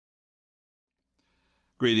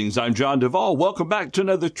Greetings, I'm John Duvall. Welcome back to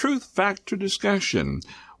another Truth Factor discussion.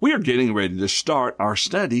 We are getting ready to start our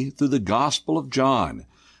study through the Gospel of John.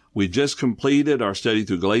 We just completed our study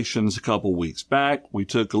through Galatians a couple weeks back. We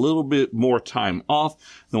took a little bit more time off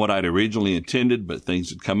than what I'd originally intended, but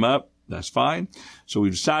things had come up. That's fine. So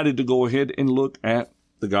we decided to go ahead and look at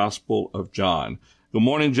the Gospel of John. Good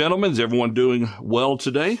morning, gentlemen. Is everyone doing well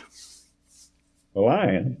today? Oh,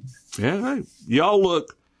 I am. Yeah, hey,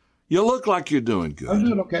 you look like you're doing good. I'm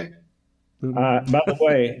doing okay. By the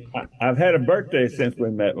way, I've had a birthday since we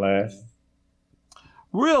met last.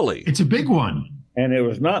 Really? It's a big one. And it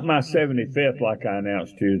was not my 75th like I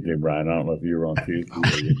announced Tuesday, Brian. I don't know if you were on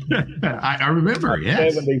Tuesday. I remember,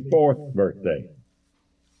 yes. 74th birthday.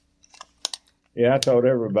 Yeah, I told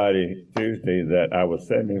everybody Tuesday that I was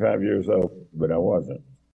 75 years old, but I wasn't.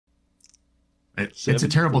 It's a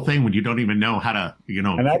terrible thing when you don't even know how to, And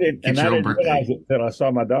I didn't realize it until I saw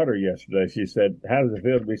my daughter yesterday. She said, "How does it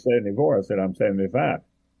feel to be 74?" I said, "I'm 75."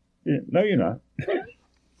 No, you're not.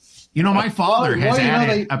 My father has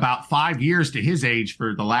added about 5 years to his age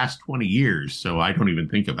for the last 20 years, so I don't even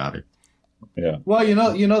think about it. Yeah. Well,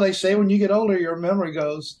 they say when you get older, your memory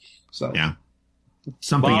goes. So yeah,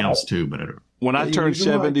 something else too, but I don't. When I turn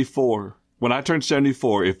 74,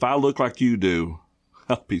 if I look like you do,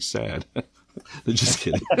 I'll be sad. Just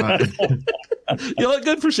kidding. You look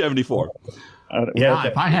good for 74. Yeah,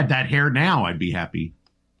 if I had that hair now, I'd be happy.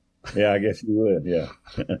 Yeah, I guess you would, yeah.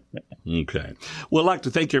 Okay. Well, I'd like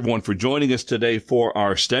to thank everyone for joining us today for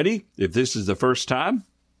our study. If this is the first time,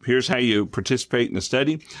 here's how you participate in the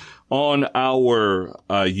study. On our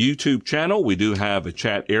YouTube channel, we do have a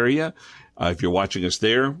chat area. If you're watching us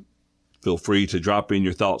there, feel free to drop in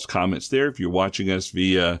your thoughts, comments there. If you're watching us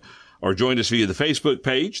or joined us via the Facebook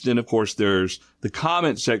page, then of course there's the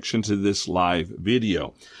comment section to this live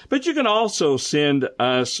video. But you can also send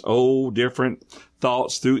us, different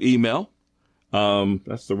thoughts through email.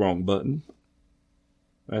 That's the wrong button.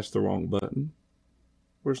 That's the wrong button.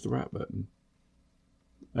 Where's the right button?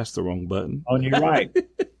 That's the wrong button. On your right.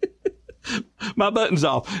 My button's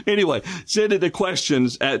off. Anyway, send it to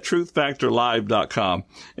questions@truthfactorlive.com,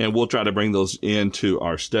 and we'll try to bring those into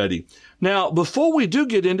our study. Now, before we do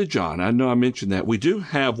get into John, I know I mentioned that we do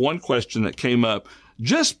have one question that came up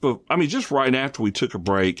just right after we took a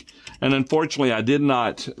break. And unfortunately,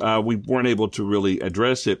 we weren't able to really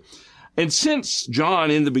address it. And since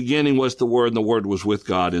John in the beginning was the Word, and the Word was with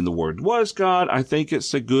God, and the Word was God, I think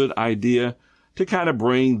it's a good idea to kind of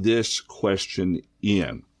bring this question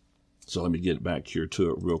in. So let me get back here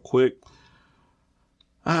to it real quick.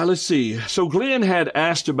 Let's see. So Glenn had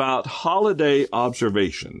asked about holiday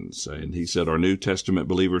observations, and he said, are New Testament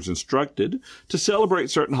believers instructed to celebrate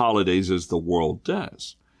certain holidays as the world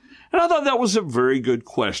does? And I thought that was a very good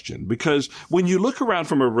question, because when you look around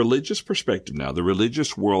from a religious perspective now, the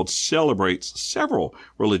religious world celebrates several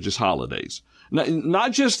religious holidays.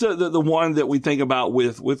 Not just the one that we think about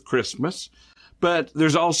with Christmas, but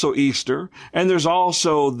there's also Easter, and there's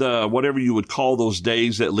also the whatever you would call those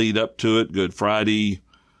days that lead up to it, Good Friday.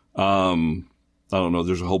 I don't know.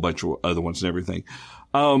 There's a whole bunch of other ones and everything.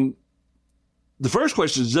 The first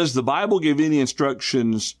question is, does the Bible give any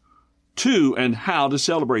instructions to and how to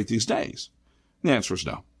celebrate these days? The answer is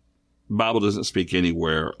no. The Bible doesn't speak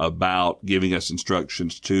anywhere about giving us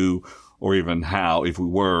instructions to, or even how, if we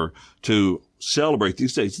were, to celebrate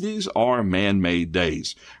these days. These are man-made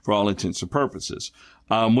days for all intents and purposes.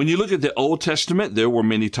 When you look at the Old Testament, there were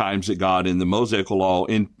many times that God in the Mosaical Law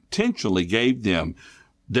intentionally gave them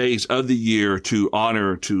days of the year to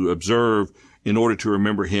honor, to observe, in order to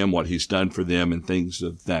remember Him, what He's done for them, and things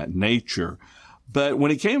of that nature. But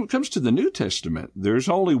when it comes to the New Testament, there's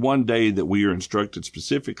only one day that we are instructed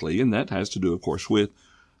specifically, and that has to do, of course, with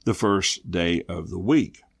the first day of the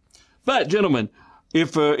week. But, gentlemen,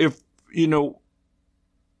 if we're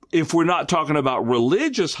not talking about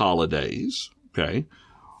religious holidays, okay,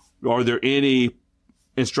 are there any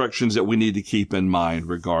instructions that we need to keep in mind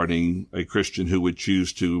regarding a Christian who would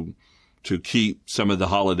choose to keep some of the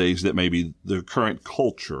holidays that maybe the current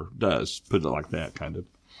culture does? Put it like that, kind of.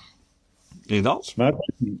 Any thoughts? My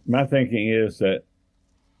thinking is that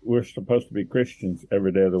we're supposed to be Christians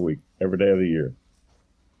every day of the week, every day of the year,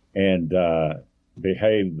 and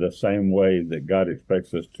behave the same way that God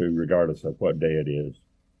expects us to, regardless of what day it is.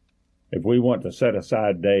 If we want to set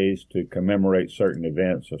aside days to commemorate certain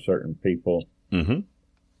events or certain people,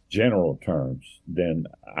 general terms, then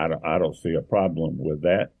I don't see a problem with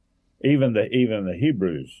that. Even the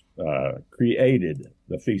Hebrews created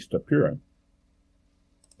the Feast of Purim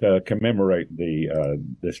to commemorate the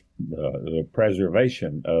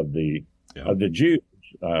preservation of the Jews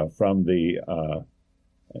from the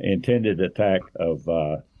intended attack of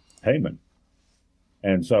Haman.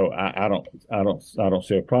 And so I don't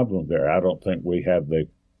see a problem there. I don't think we have the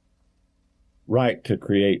right to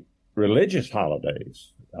create religious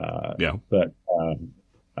holidays. But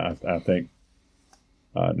I think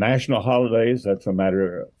national holidays, that's a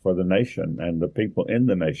matter for the nation and the people in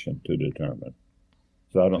the nation to determine.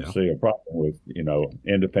 So I don't see a problem with,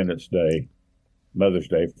 Independence Day, Mother's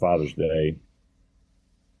Day, Father's Day,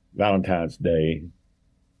 Valentine's Day,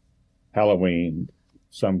 Halloween.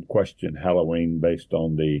 Some question Halloween based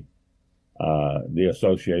on the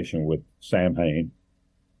association with Samhain,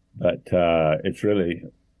 but it's really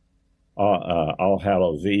All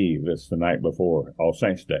Hallows Eve. It's the night before All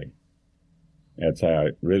Saints Day. That's how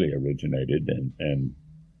it really originated, and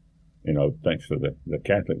thanks to the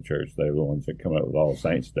Catholic Church, they're the ones that come up with All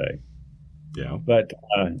Saints Day. Yeah, but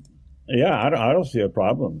I don't see a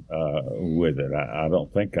problem with it. I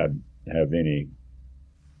don't think I'd have anybody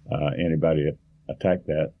attack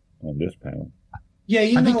that on this panel. Yeah,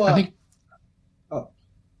 I think.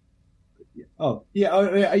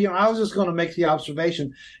 I was just going to make the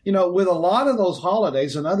observation. With a lot of those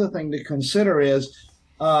holidays, another thing to consider is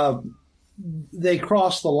they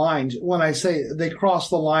cross the lines. When I say they cross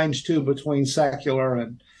the lines too between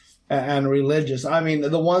secular and religious, I mean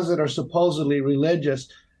the ones that are supposedly religious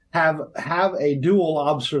have a dual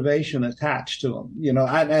observation attached to them,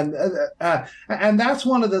 and that's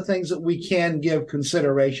one of the things that we can give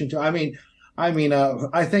consideration to. I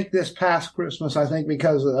think this past Christmas,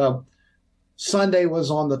 because Sunday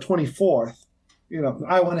was on the 24th,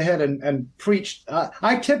 I went ahead and preached.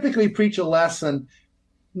 I typically preach a lesson,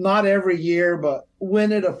 not every year, but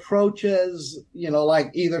when it approaches,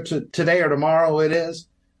 like either today or tomorrow it is.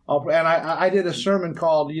 And I did a sermon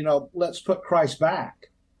called, Let's Put Christ Back.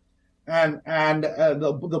 And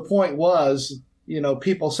the point was,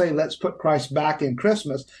 people say, let's put Christ back in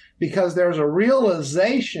Christmas, because there's a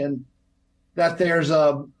realization that there's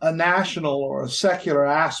a national or a secular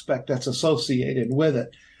aspect that's associated with it.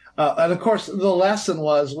 And of course, the lesson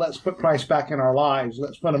was, let's put Christ back in our lives.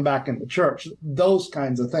 Let's put him back in the church, those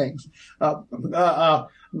kinds of things. But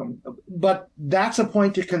that's a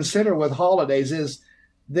point to consider with holidays, is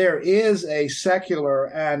there is a secular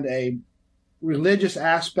and a religious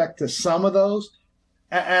aspect to some of those,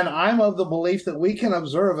 and I'm of the belief that we can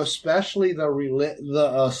observe, especially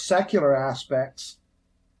the secular aspects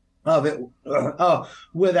of it,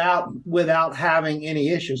 without having any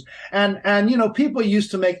issues. And people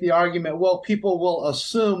used to make the argument, well, people will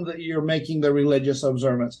assume that you're making the religious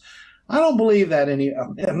observance. I don't believe that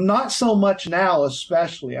not so much now,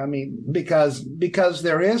 especially. I mean, because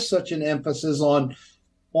there is such an emphasis on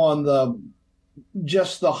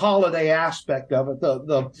just the holiday aspect of it,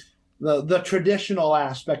 the traditional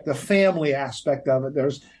aspect, the family aspect of it.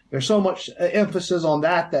 There's so much emphasis on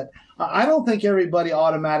that I don't think everybody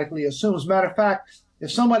automatically assumes. Matter of fact,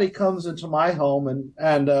 if somebody comes into my home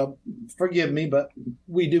and forgive me, but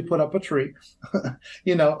we do put up a tree,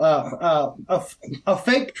 a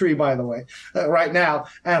fake tree, by the way, right now.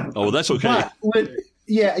 That's okay.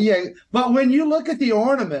 But when you look at the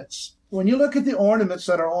ornaments,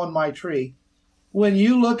 that are on my tree, when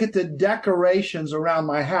you look at the decorations around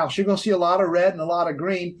my house, you're going to see a lot of red and a lot of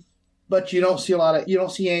green, but you don't see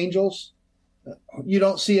angels. You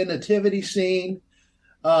don't see a nativity scene.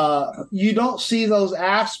 You don't see those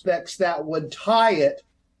aspects that would tie it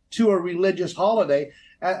to a religious holiday.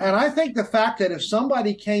 And I think the fact that if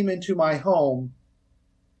somebody came into my home,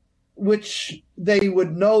 which they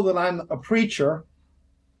would know that I'm a preacher,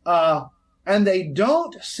 and they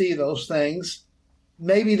don't see those things,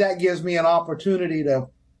 maybe that gives me an opportunity to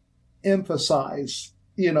emphasize,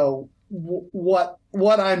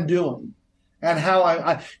 what I'm doing and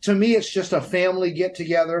how to me, it's just a family get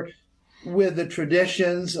together with the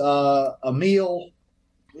traditions, a meal,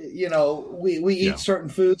 we eat certain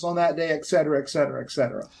foods on that day, et cetera, et cetera, et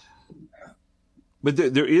cetera. But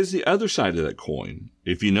there is the other side of that coin.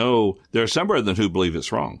 If there are some brethren who believe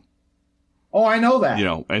it's wrong. Oh, I know that.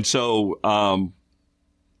 And so, I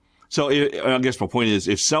guess my point is,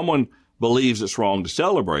 if someone believes it's wrong to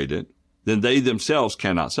celebrate it, then they themselves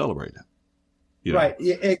cannot celebrate it. Right.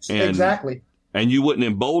 Exactly. And you wouldn't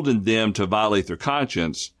embolden them to violate their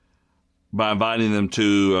conscience by inviting them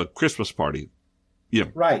to a Christmas party.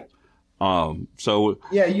 Right. So.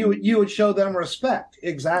 Yeah, you would show them respect.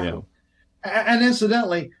 Exactly. Yeah. And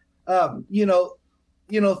incidentally,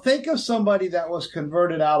 think of somebody that was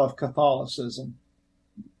converted out of Catholicism.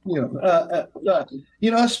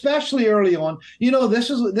 Especially early on. This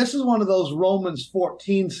is one of those Romans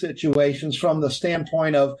 14 situations from the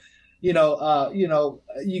standpoint of, you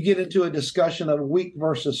get into a discussion of weak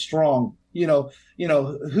versus strong.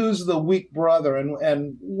 who's the weak brother,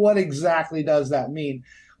 and what exactly does that mean?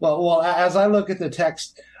 Well, as I look at the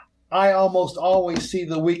text, I almost always see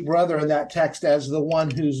the weak brother in that text as the one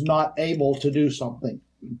who's not able to do something,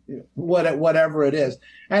 whatever it is.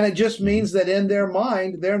 And it just means that in their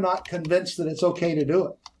mind, they're not convinced that it's okay to do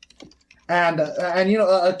it. And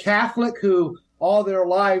a Catholic who all their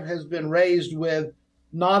life has been raised with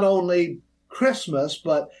not only Christmas,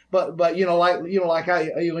 but when you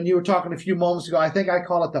were talking a few moments ago, I think I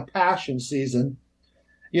call it the Passion season,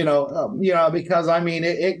 because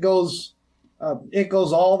it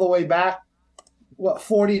goes all the way back,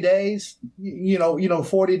 40 days,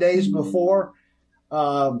 40 days before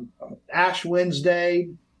Ash Wednesday,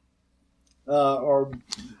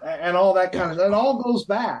 and all that kind of stuff. It all goes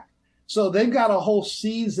back. So they've got a whole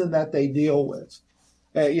season that they deal with,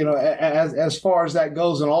 as far as that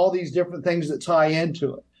goes, and all these different things that tie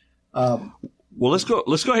into it. Well, let's go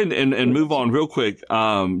ahead and move on real quick.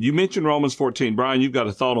 You mentioned Romans 14. Brian, you've got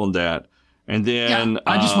a thought on that. And then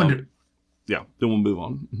I just wanted then we'll move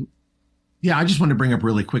on. Yeah, I just wanted to bring up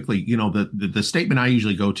really quickly, the statement I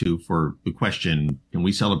usually go to for the question, can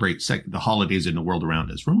we celebrate the holidays in the world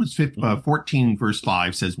around us? Romans 14, verse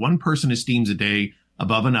 5 says, one person esteems a day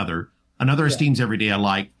above another esteems every day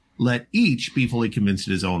alike. Let each be fully convinced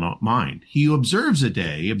in his own mind. He who observes a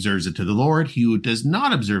day observes it to the Lord. He who does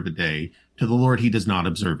not observe a day to the Lord, he does not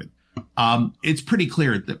observe it. It's pretty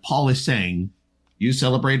clear that Paul is saying, you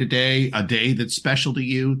celebrate a day that's special to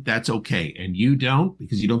you, that's okay. And you don't,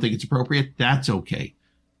 because you don't think it's appropriate, that's okay.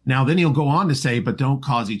 Now, then he'll go on to say, but don't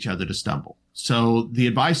cause each other to stumble. So the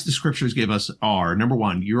advice the scriptures give us are, number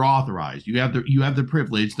one, you're authorized. You have the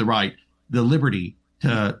privilege, the right, the liberty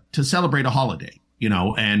to celebrate a holiday,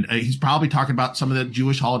 and he's probably talking about some of the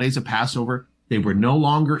Jewish holidays of Passover. They were no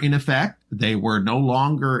longer in effect. They were no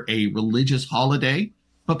longer a religious holiday,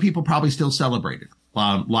 but people probably still celebrated.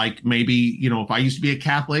 Like maybe, if I used to be a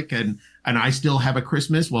Catholic and I still have a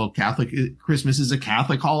Christmas, well, Christmas is a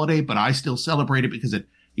Catholic holiday, but I still celebrate it because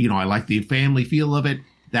I like the family feel of it.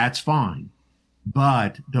 That's fine.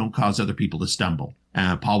 But don't cause other people to stumble.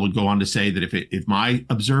 Paul would go on to say that if my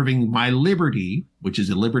observing my liberty, which is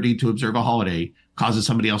a liberty to observe a holiday, causes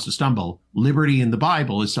somebody else to stumble, liberty in the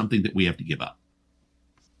Bible is something that we have to give up.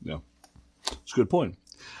 Yeah, it's a good point.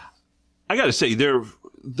 I got to say,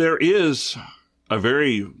 there is a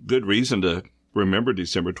very good reason to remember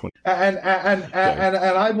December 20th. And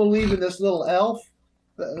I believe in this little elf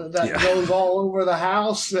that goes all over the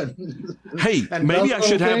house. And maybe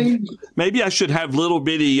I should have little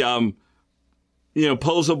bitty,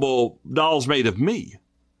 posable dolls made of me,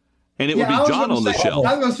 and it would be John on the shelf.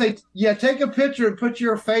 I was going to say, take a picture and put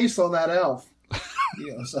your face on that elf.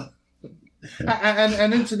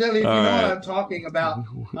 And incidentally, if you know what I'm talking about,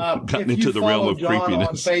 gotten into the realm of John creepiness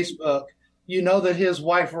on Facebook, you know that his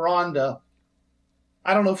wife Rhonda,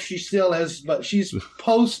 I don't know if she still is, but she's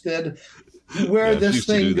posted where this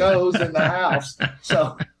thing goes in the house.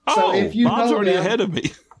 So if you Bob's know already them, ahead of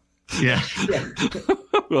me. Yeah.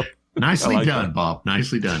 Well, Nicely done, Bob.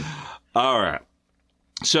 Nicely done. All right.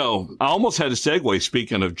 So I almost had a segue,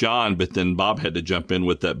 speaking of John, but then Bob had to jump in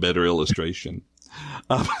with that better illustration.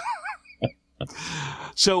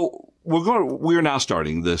 So we're now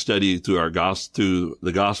starting the study through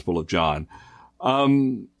the Gospel of John.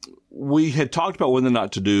 We had talked about whether or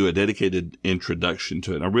not to do a dedicated introduction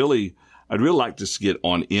to it. I'd really like to get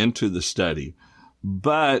on into the study,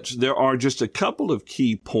 but there are just a couple of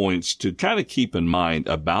key points to kind of keep in mind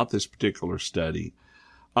about this particular study.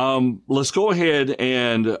 Let's go ahead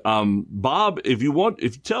and, Bob, if you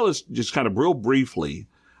tell us just kind of real briefly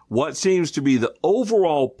what seems to be the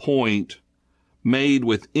overall point made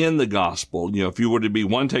within the gospel, if you were to be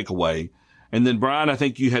one takeaway. And then, Brian, I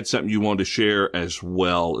think you had something you wanted to share as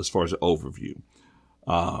well as far as an overview.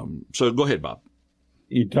 So go ahead, Bob.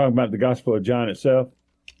 You talking about the Gospel of John itself?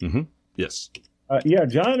 Mm-hmm. Yes.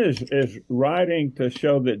 John is writing to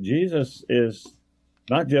show that Jesus is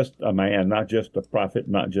not just a man, not just a prophet,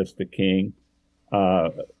 not just a king,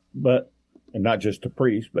 and not just a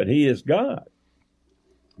priest, but he is God.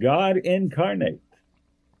 God incarnate.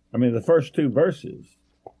 I mean, the first two verses,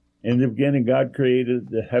 in the beginning, God created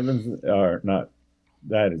the heavens, or not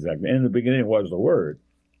that exactly. In the beginning was the Word,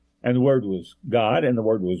 and the Word was God, and the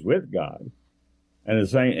Word was with God. And the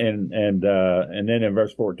same, and then in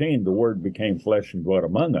verse 14, the Word became flesh and dwelt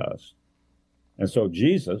among us. And so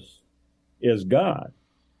Jesus is God,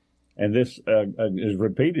 and this is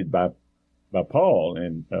repeated by Paul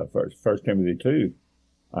in First Timothy 2.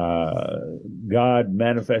 God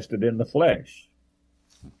manifested in the flesh.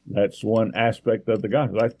 That's one aspect of the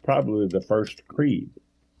gospel. That's probably the first creed,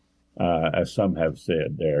 as some have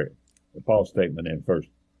said there. Paul's statement in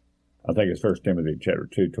I think it's 1 Timothy chapter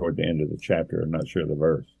 2, toward the end of the chapter. I'm not sure of the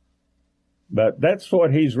verse. But that's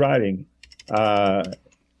what he's writing.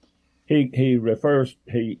 He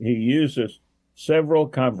uses several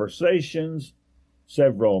conversations,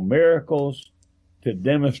 several miracles to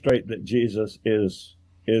demonstrate that Jesus is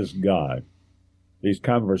God. These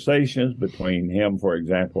conversations between him, for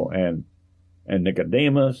example, and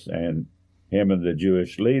Nicodemus, and him and the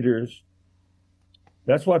Jewish leaders,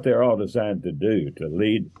 that's what they're all designed to do, to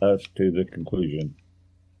lead us to the conclusion,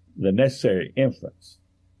 the necessary inference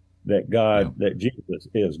that Jesus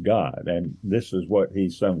is God. And this is what he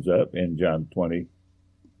sums up in John 20,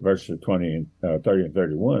 verses 30 and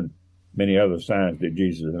 31. Many other signs did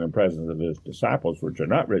Jesus in the presence of his disciples, which are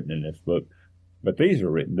not written in this book, but these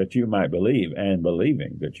are written that you might believe, and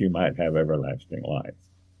believing that you might have everlasting life.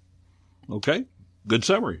 Okay. Good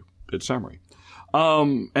summary.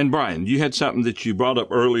 And Brian, you had something that you brought up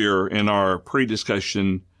earlier in our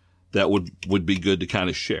pre-discussion that would be good to kind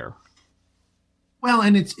of share. Well,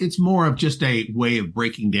 and it's more of just a way of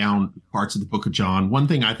breaking down parts of the book of John. One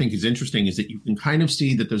thing I think is interesting is that you can kind of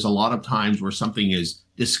see that there's a lot of times where something is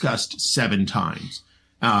discussed 7 times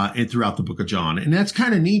and throughout the book of John. And that's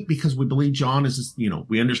kind of neat because we believe John is,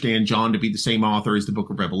 we understand John to be the same author as the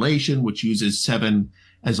book of Revelation, which uses 7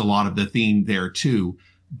 as a lot of the theme there too.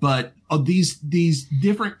 But these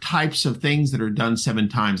different types of things that are done 7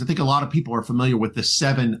 times, I think a lot of people are familiar with the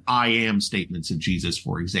 7 I am statements of Jesus,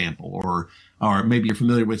 for example, or maybe you're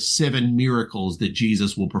familiar with 7 miracles that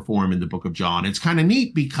Jesus will perform in the book of John. It's kind of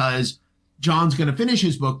neat because John's going to finish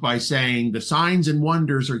his book by saying the signs and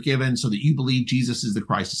wonders are given so that you believe Jesus is the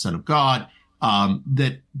Christ, the Son of God.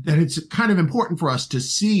 That it's kind of important for us to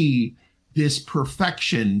see this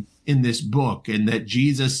perfection in this book, and that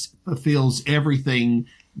Jesus fulfills everything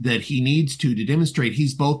that he needs to demonstrate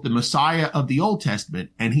he's both the Messiah of the Old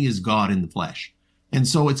Testament and he is God in the flesh. And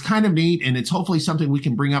so it's kind of neat, and it's hopefully something we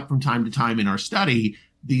can bring up from time to time in our study,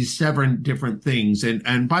 these 7 different things.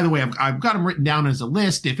 And by the way, I've got them written down as a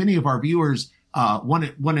list. If any of our viewers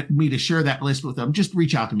wanted me to share that list with them, just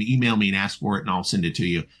reach out to me, email me and ask for it, and I'll send it to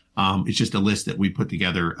you. It's just a list that we put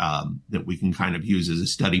together that we can kind of use as a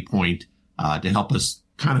study point to help us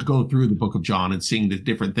kind of go through the book of John and seeing the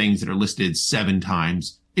different things that are listed 7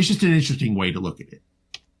 times. It's just an interesting way to look at it.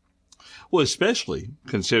 Well, especially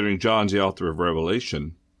considering John's the author of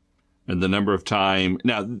Revelation and the number of time.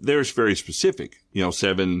 Now, there's very specific,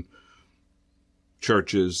 7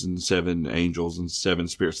 churches and 7 angels and 7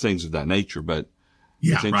 spirits, things of that nature. But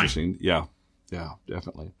it's interesting. Right. Yeah,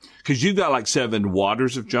 definitely. Because you've got like 7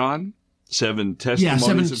 waters of John, 7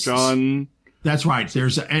 testimonies of John. That's right.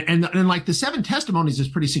 There's and like the 7 testimonies is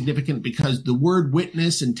pretty significant because the word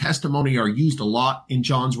witness and testimony are used a lot in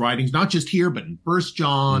John's writings, not just here, but in 1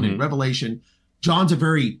 John and Revelation. John's a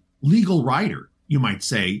very legal writer, you might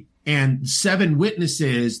say. And 7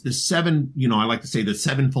 witnesses, the 7, I like to say the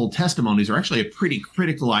 7-fold testimonies are actually a pretty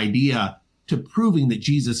critical idea to proving that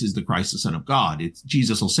Jesus is the Christ, the Son of God.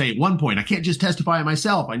 Jesus will say at one point, I can't just testify of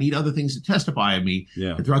myself. I need other things to testify of me.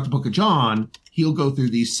 Yeah. And throughout the book of John, he'll go through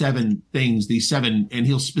these 7 things, and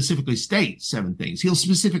he'll specifically state 7 things. He'll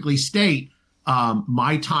specifically state,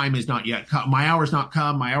 my time is not yet come. My hour's not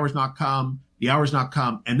come. My hour's not come. The hour's not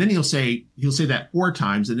come. And then he'll say that 4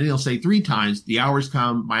 times. And then he'll say 3 times, the hour's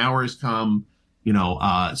come. My hour has come.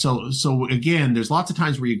 So again, there's lots of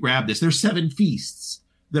times where you grab this. There's 7 feasts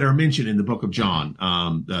that are mentioned in the book of John.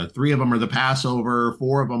 3 of them are the Passover,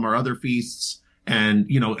 4 of them are other feasts. And,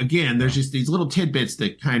 again, there's just these little tidbits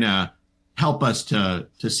that kind of help us to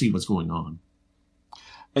see what's going on.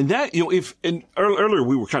 And that, earlier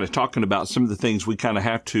we were kind of talking about some of the things we kind of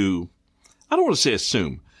have to, I don't want to say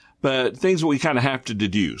assume, but things that we kind of have to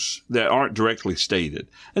deduce that aren't directly stated.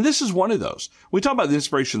 And this is one of those. We talk about the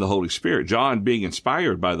inspiration of the Holy Spirit, John being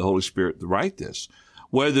inspired by the Holy Spirit to write this.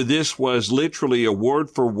 Whether this was literally a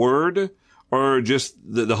word for word or just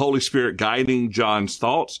the Holy Spirit guiding John's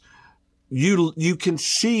thoughts, you can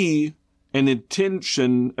see an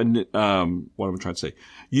intention, what am I trying to say?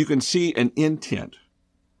 You can see an intent.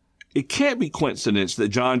 It can't be coincidence that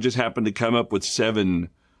John just happened to come up with 7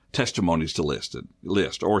 testimonies to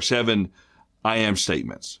list or 7 I am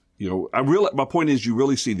statements. My point is you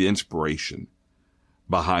really see the inspiration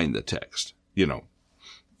behind the text,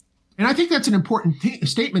 And I think that's an important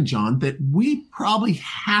statement, John, that we probably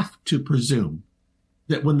have to presume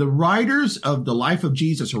that when the writers of the life of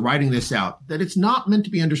Jesus are writing this out, that it's not meant to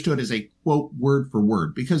be understood as a quote word for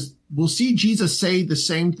word, because we'll see Jesus say the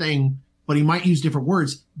same thing, but he might use different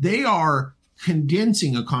words. They are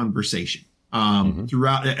condensing a conversation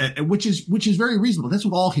throughout, which is very reasonable. That's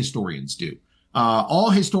what all historians do. all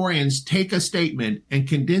historians take a statement and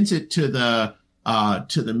condense it to the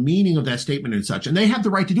meaning of that statement and such. And they have the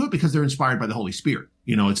right to do it because they're inspired by the Holy Spirit.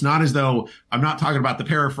 It's not as though I'm not talking about the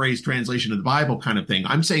paraphrase translation of the Bible kind of thing.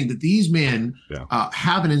 I'm saying that these men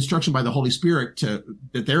have an instruction by the Holy Spirit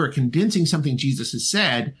that they're condensing something Jesus has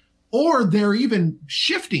said, or they're even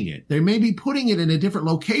shifting it. They may be putting it in a different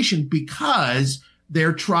location because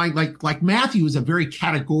they're trying, like Matthew is a very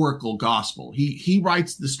categorical gospel. He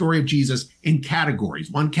writes the story of Jesus in categories.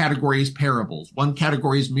 One category is parables. One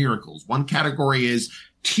category is miracles. One category is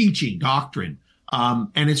teaching, doctrine.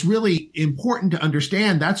 And it's really important to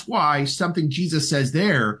understand that's why something Jesus says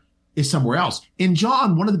there is somewhere else. In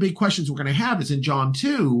John, one of the big questions we're going to have is in John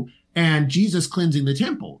 2 and Jesus cleansing the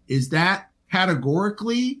temple. Is that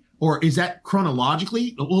categorically or is that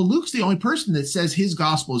chronologically? Well, Luke's the only person that says his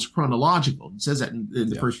gospel is chronological. It says that in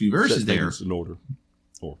the first few verses there. Set things in order.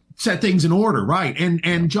 Set things in order, right.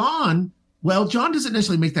 And John, well, John doesn't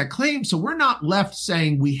necessarily make that claim. So we're not left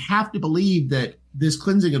saying we have to believe that this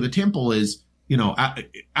cleansing of the temple is, that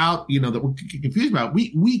we're confused about.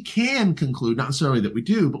 We can conclude, not necessarily that we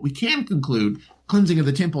do, but we can conclude cleansing of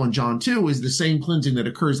the temple in John 2 is the same cleansing that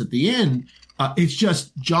occurs at the end. It's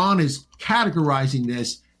just John is categorizing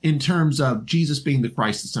this in terms of Jesus being the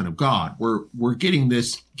Christ, the Son of God. We're getting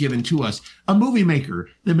this given to us. A movie maker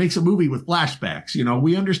that makes a movie with flashbacks,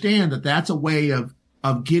 we understand that that's a way of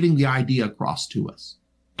getting the idea across to us.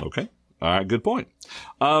 Okay. All right. Good point.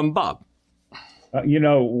 Bob.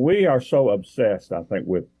 We are so obsessed, I think,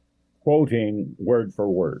 with quoting word for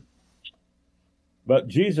word. But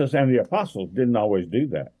Jesus and the apostles didn't always do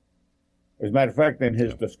that. As a matter of fact, in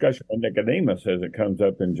his discussion with Nicodemus, as it comes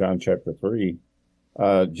up in John chapter 3,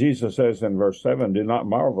 Jesus says in verse 7, "Do not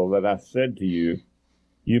marvel that I said to you,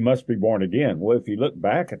 you must be born again." Well, if you look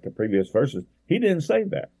back at the previous verses, he didn't say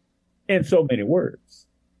that in so many words.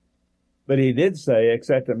 But he did say,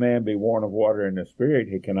 except a man be born of water and the Spirit,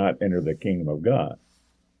 he cannot enter the kingdom of God.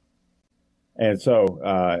 And so,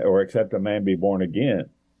 or except a man be born again,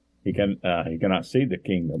 he cannot see the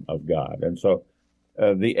kingdom of God. And so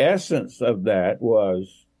the essence of that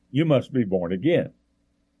was, you must be born again.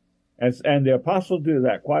 And the apostles do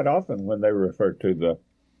that quite often when they refer to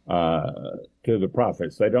the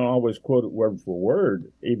prophets. They don't always quote it word for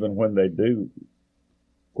word, even when they do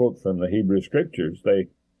quote from the Hebrew scriptures. They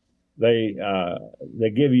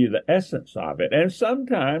give you the essence of it. And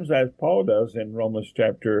sometimes, as Paul does in Romans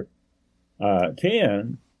chapter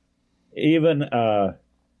 10, even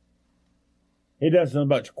he doesn't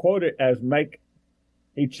much quote it as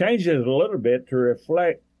he changes it a little bit to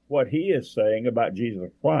reflect what he is saying about Jesus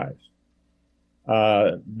Christ.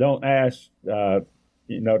 Don't ask, to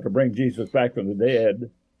bring Jesus back from the dead.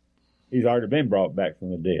 He's already been brought back from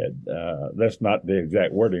the dead. That's not the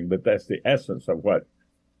exact wording, but that's the essence of what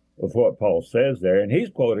Paul says there. And he's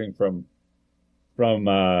quoting from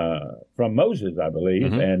Moses, I believe.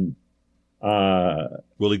 Mm-hmm. And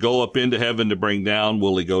will he go up into heaven to bring down?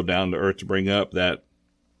 Will he go down to earth to bring up?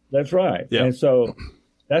 That's right. Yeah. And so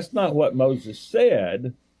that's not what Moses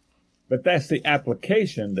said, but that's the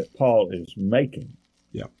application that Paul is making.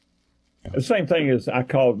 Yeah. The same thing as I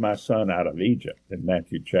called my son out of Egypt in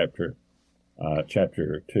Matthew chapter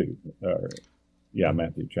 2.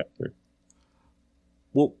 Matthew chapter.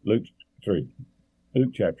 Well, Luke 3.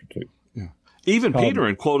 Luke chapter 2. Yeah. Even Peter,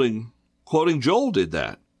 in quoting Joel, did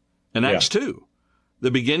that in Acts 2.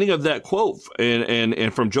 The beginning of that quote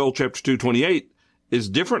and from Joel chapter 2:28 is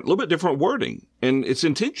different, a little bit different wording, and it's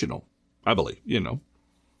intentional, I believe.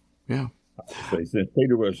 Yeah. So since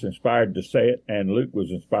Peter was inspired to say it, and Luke was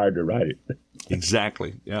inspired to write it.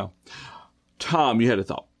 Exactly. Yeah. Tom, you had a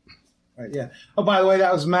thought. Right, yeah. Oh, by the way,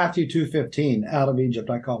 that was Matthew 2:15. Out of Egypt,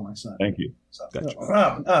 I call my son. Thank you. So,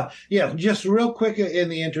 gotcha. Just real quick in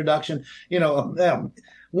the introduction,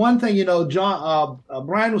 one thing, John,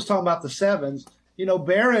 Brian was talking about the sevens.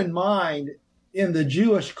 Bear in mind, in the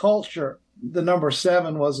Jewish culture, the number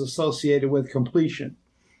 7 was associated with completion.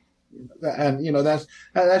 And,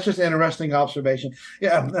 that's just an interesting observation.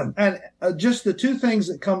 Yeah. And just the two things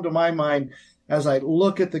that come to my mind as I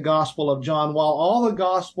look at the Gospel of John, while all the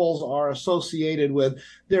Gospels are associated with,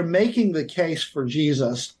 they're making the case for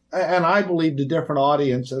Jesus, and I believe to different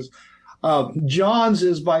audiences. John's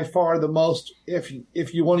is by far the most, if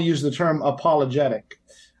you want to use the term, apologetic,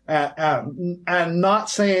 and not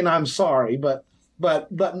saying I'm sorry, but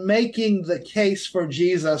making the case for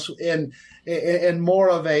Jesus in more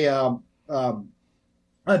of a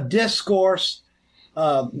discourse,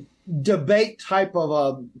 debate type of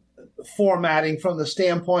a formatting, from the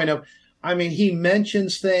standpoint of, he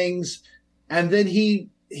mentions things and then he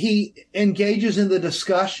engages in the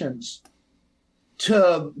discussions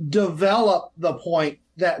to develop the point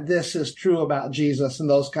that this is true about Jesus and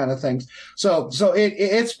those kind of things. So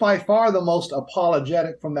it's by far the most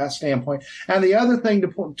apologetic from that standpoint. And the other thing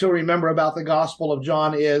to remember about the Gospel of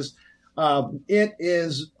John is it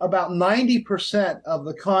is about 90% of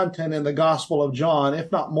the content in the Gospel of John,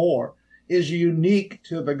 if not more, is unique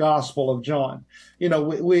to the Gospel of John. You know,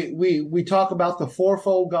 we talk about the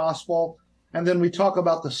fourfold gospel, and then we talk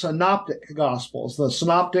about the synoptic gospels. The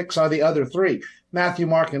synoptics are the other three, Matthew,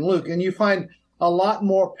 Mark, and Luke. And you find a lot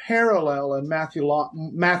more parallel in Matthew,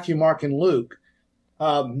 Mark, and Luke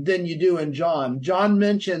than you do in John. John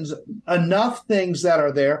mentions enough things that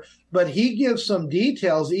are there, but he gives some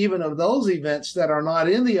details even of those events that are not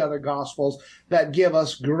in the other gospels that give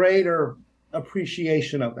us greater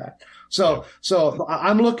appreciation of that. So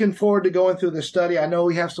I'm looking forward to going through the study. I know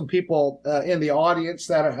we have some people in the audience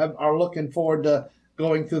that are looking forward to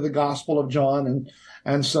going through the Gospel of John,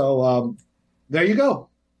 and so there you go.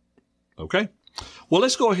 Okay. Well,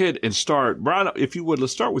 let's go ahead and start. Brian, if you would,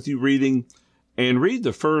 let's start with you read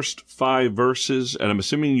the first 5 verses, and I'm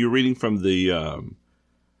assuming you're reading from the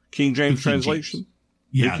King James translation?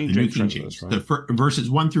 Yeah, the New King James. Right? Verses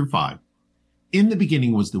 1 through 5. In the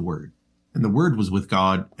beginning was the Word, and the Word was with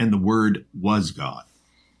God, and the Word was God.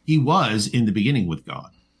 He was in the beginning with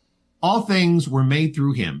God. All things were made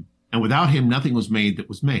through him, and without him nothing was made that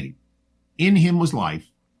was made. In him was life,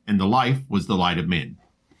 and the life was the light of men.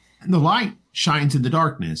 And the light shines in the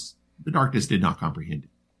darkness did not comprehend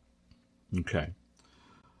it. Okay.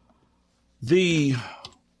 The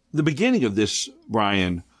beginning of this,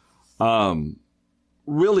 Brian,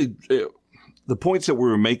 really, the points that we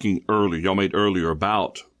were making earlier, y'all made earlier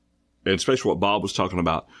about, and especially what Bob was talking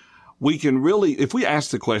about, we can really, if we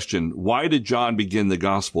ask the question, why did John begin the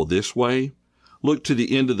gospel this way? Look to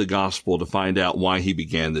the end of the gospel to find out why he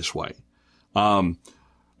began this way.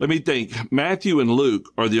 Let me think. Matthew and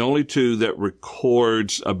Luke are the only two that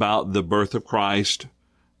records about the birth of Christ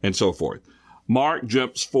and so forth. Mark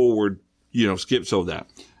jumps forward, skips over that.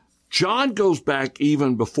 John goes back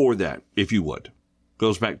even before that, if you would.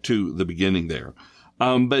 Goes back to the beginning there.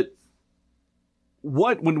 But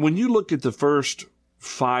when you look at the first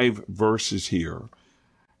 5 verses here,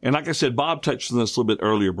 and like I said, Bob touched on this a little bit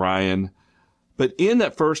earlier, Brian, but in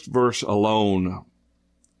that first verse alone,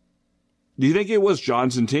 do you think it was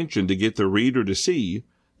John's intention to get the reader to see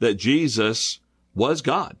that Jesus was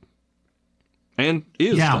God and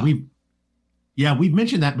is God? We've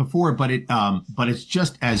mentioned that before, but it's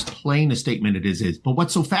just as plain a statement it is. But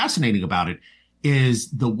what's so fascinating about it is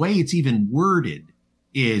the way it's even worded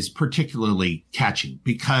is particularly catching,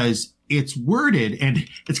 because it's worded, and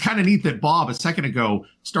it's kind of neat that Bob a second ago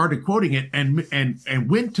started quoting it and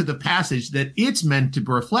went to the passage that it's meant to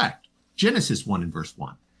reflect, Genesis 1 and verse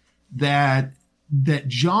 1. That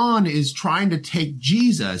John is trying to take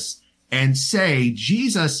Jesus and say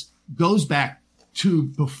Jesus goes back to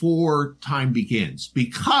before time begins,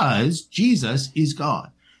 because Jesus is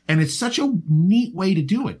God. And it's such a neat way to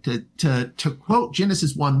do it, to quote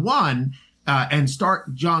Genesis 1:1 and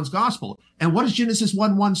start John's gospel. And what does Genesis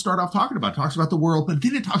 1:1 start off talking about? It talks about the world, but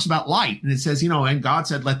then it talks about light. And it says, and God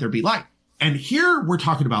said, let there be light. And here we're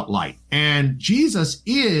talking about light. And Jesus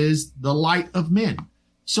is the light of men.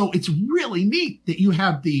 So it's really neat that you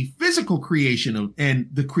have the physical creation and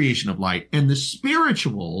the creation of light, and the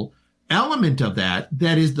spiritual element of that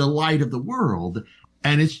is the light of the world.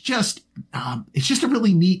 And it's just a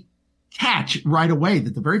really neat catch right away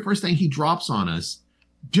that the very first thing he drops on us,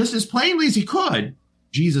 just as plainly as he could,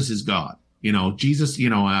 Jesus is God. Jesus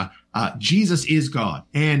is God.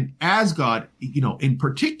 And as God, in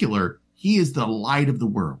particular, he is the light of the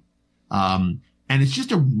world. And it's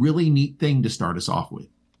just a really neat thing to start us off with.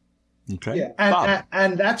 Okay. Yeah,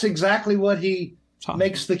 and that's exactly what he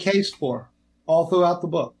makes the case for all throughout the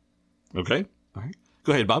book. Okay. All right.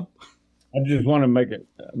 Go ahead, Bob. I just want to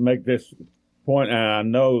make this point, and I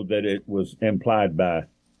know that it was implied by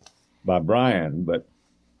Brian, but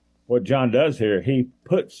what John does here, he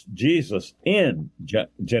puts Jesus in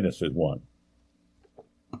Genesis 1.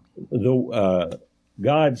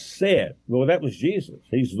 God said, well, that was Jesus.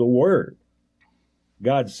 He's the Word.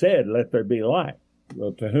 God said, let there be light.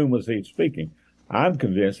 Well, to whom was he speaking? I'm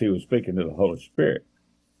convinced he was speaking to the Holy Spirit.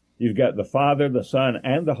 You've got the Father, the Son,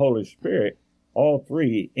 and the Holy Spirit, all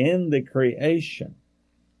three in the creation.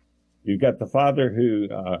 You've got the Father who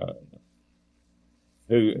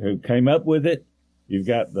came up with it. You've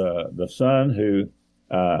got the Son who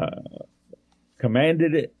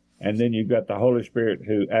commanded it, and then you've got the Holy Spirit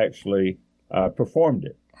who actually performed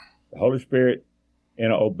it. The Holy Spirit,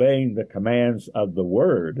 in obeying the commands of the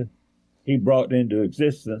Word, he brought into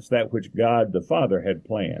existence that which God the Father had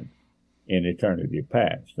planned. in eternity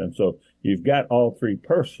past. And so you've got all three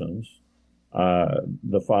persons,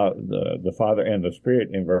 the Father and the Spirit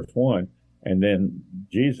in verse 1, and then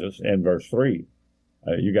Jesus in verse 3.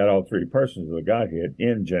 You got all three persons of the Godhead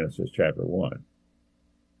in Genesis chapter 1.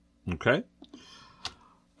 Okay.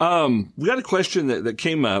 We got a question that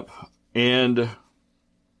came up, and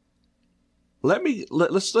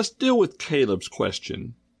let's deal with Caleb's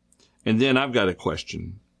question, and then I've got a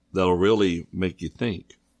question that'll really make you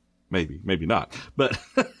think. Maybe not. But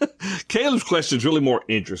Caleb's question is really more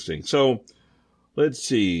interesting. So let's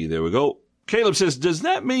see. There we go. Caleb says, does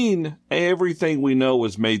that mean everything we know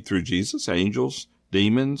was made through Jesus? Angels,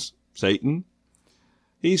 demons, Satan?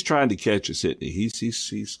 He's trying to catch us, isn't he?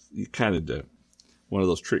 He's kind of one of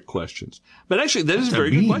those trick questions. But actually, that is a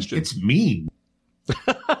very good question. It's mean.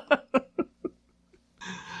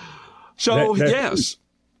 So, yes.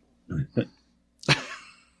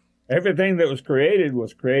 Everything that was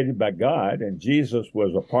created by God, and Jesus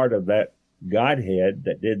was a part of that Godhead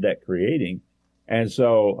that did that creating. And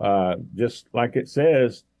so, just like it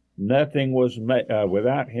says, nothing was made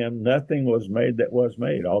without him. Nothing was made that was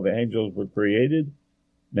made. All the angels were created.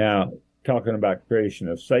 Now, talking about creation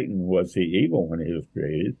of Satan, was he evil when he was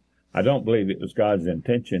created? I don't believe it was God's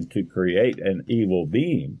intention to create an evil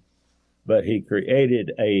being, but he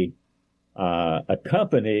created a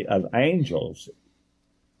company of angels,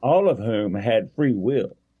 all of whom had free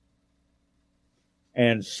will.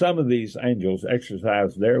 And some of these angels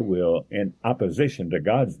exercised their will in opposition to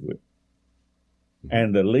God's will.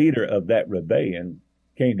 And the leader of that rebellion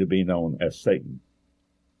came to be known as Satan.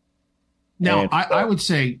 Now, I would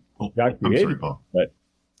say, God created him, but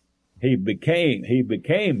he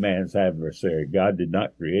became man's adversary. God did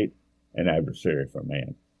not create an adversary for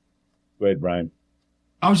man. Go ahead, Brian.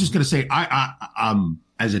 I was just going to say, I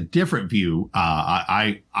as a different view,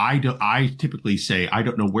 I typically say I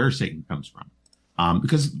don't know where Satan comes from,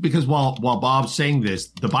 because while Bob's saying this,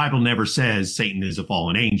 the Bible never says Satan is a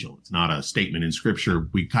fallen angel. It's not a statement in Scripture.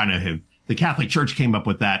 We kind of have, the Catholic Church came up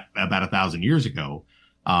with that about 1,000 years ago,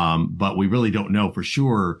 but we really don't know for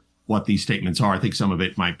sure what these statements are. I think some of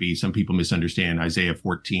it might be, some people misunderstand Isaiah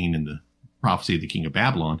 14 and the prophecy of the king of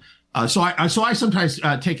Babylon. So I sometimes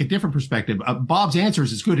take a different perspective. Bob's answer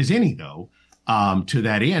is as good as any, though, to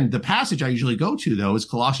that end. The passage I usually go to, though, is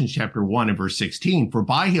Colossians chapter 1 and verse 16. For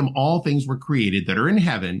by him all things were created that are in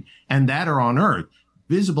heaven and that are on earth,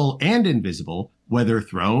 visible and invisible, whether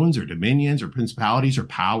thrones or dominions or principalities or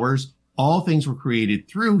powers. All things were created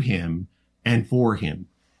through him and for him.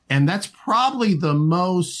 And that's probably the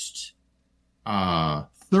most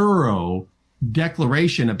thorough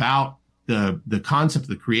declaration about the concept of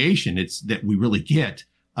the creation. It's that we really get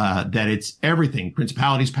that it's everything,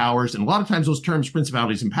 principalities, powers, and a lot of times those terms,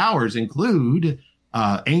 principalities and powers, include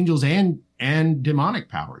angels and demonic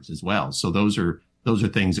powers as well. So those are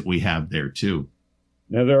things that we have there too.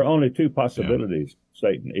 Now there are only two possibilities,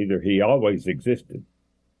 Satan. Either he always existed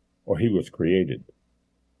or he was created.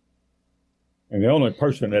 And the only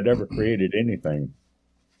person that ever created anything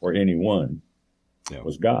or anyone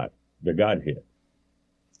was God, the Godhead.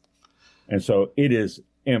 And so it is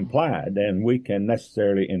implied, and we can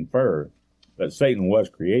necessarily infer, that Satan was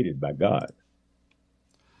created by God.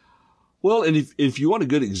 Well, and if you want a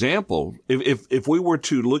good example, if we were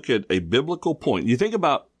to look at a biblical point, you think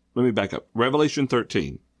about, let me back up, Revelation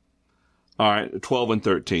 13. All right, 12 and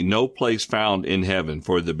 13. No place found in heaven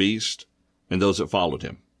for the beast and those that followed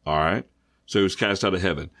him. All right. So he was cast out of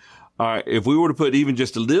heaven. All right. If we were to put even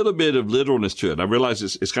just a little bit of literalness to it, I realize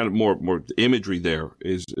it's kind of more imagery there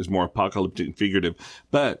is more apocalyptic and figurative,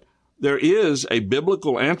 but there is a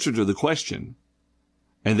biblical answer to the question.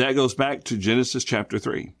 And that goes back to Genesis chapter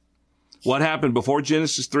 3. What happened before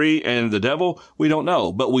Genesis 3 and the devil, we don't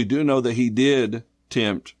know, but we do know that he did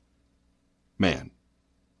tempt man,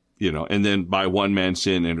 and then by one man's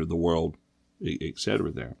sin entered the world, et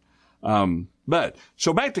cetera there. But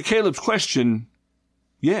so back to Caleb's question,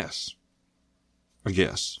 yes, I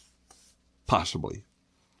guess, possibly.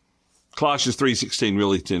 Colossians 3:16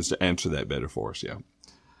 really tends to answer that better for us, yeah.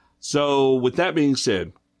 So with that being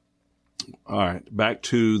said, all right, back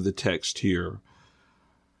to the text here.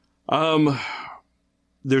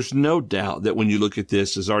 There's no doubt that when you look at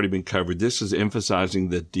this, has already been covered, this is emphasizing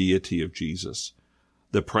the deity of Jesus,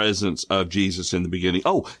 the presence of Jesus in the beginning.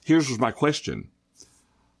 Oh, here's my question.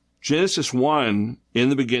 Genesis 1, in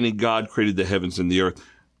the beginning, God created the heavens and the earth.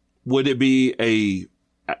 Would it be a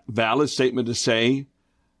valid statement to say,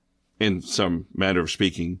 in some manner of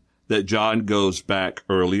speaking, that John goes back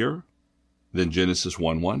earlier than Genesis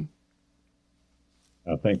 1:1?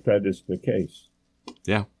 I think that is the case.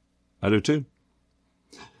 Yeah, I do too.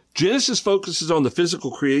 Genesis focuses on the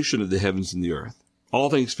physical creation of the heavens and the earth. All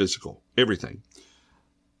things physical, everything.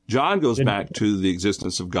 John goes back to the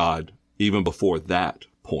existence of God even before that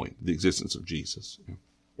point, the existence of Jesus.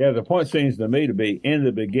 Yeah, the point seems to me to be, in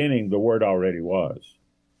the beginning, the Word already was.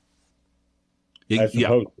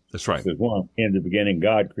 That's right. Says one, in the beginning,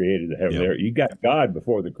 God created the heaven and the earth. You got God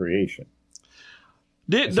before the creation.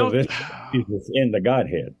 This is in the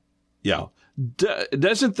Godhead. Yeah. Don't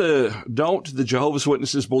the Jehovah's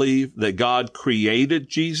Witnesses believe that God created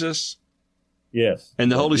Jesus? Yes.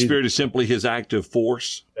 And the Holy Spirit is simply his active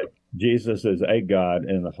force? Jesus is a God,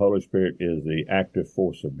 and the Holy Spirit is the active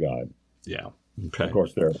force of God. Yeah. Okay. Of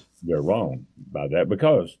course, they're wrong by that,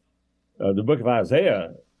 because the book of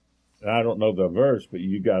Isaiah, and I don't know the verse, but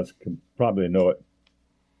you guys can probably know it.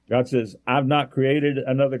 God says, I've not created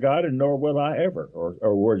another God, and nor will I ever,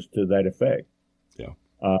 or words to that effect. Yeah.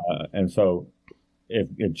 And so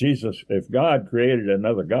if God created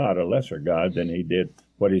another God, a lesser God, then he did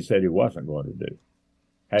what he said he wasn't going to do,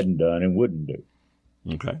 hadn't done, and wouldn't do.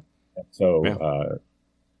 Okay. And so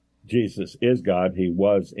Jesus is God. He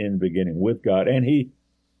was in the beginning with God, and he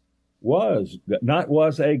was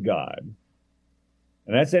a God.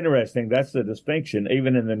 And that's interesting. That's the distinction,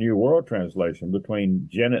 even in the New World Translation, between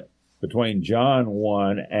John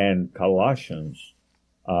 1 and Colossians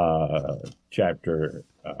chapter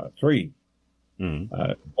 3.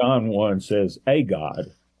 Mm-hmm. John 1 says a God.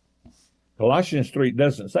 Colossians 3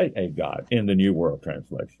 doesn't say a God in the New World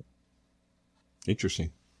Translation.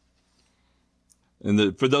 Interesting.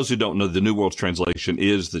 And for those who don't know, the New World Translation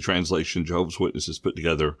is the translation Jehovah's Witnesses put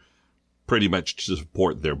together pretty much to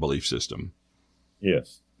support their belief system.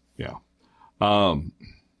 Yes. Yeah.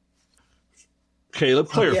 Caleb,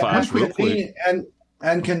 clarify real quick.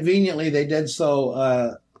 And conveniently, they did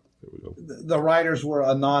so. The writers were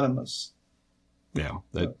anonymous. Yeah,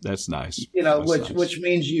 that's nice. Which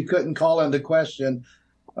means you couldn't call into question,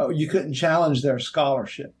 you couldn't challenge their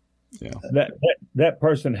scholarship. Yeah. That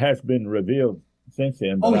person has been revealed since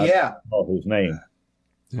then. But I don't know his name.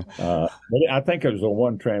 Yeah. But I think it was a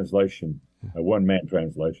one man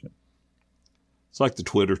translation. It's like the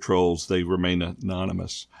Twitter trolls; they remain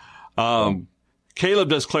anonymous. Caleb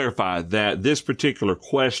does clarify that this particular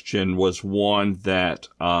question was one that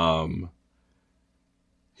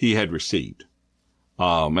he had received.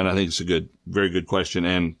 And I think it's a very good question.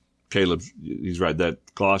 And Caleb, he's right, that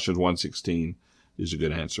Colossians 1:16 is a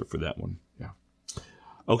good answer for that one. Yeah.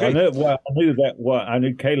 Okay. I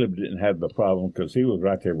knew Caleb didn't have the problem because he was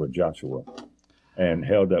right there with Joshua and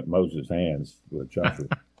held up Moses' hands with Joshua.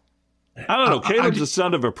 I don't know. Caleb's the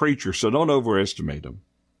son of a preacher, so don't overestimate him.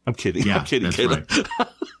 I'm kidding. Yeah, I'm kidding, Caleb. Right.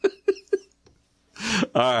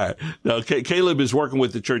 All right. Now, Caleb is working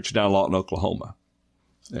with the church down in Lawton, Oklahoma.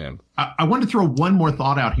 And I want to throw one more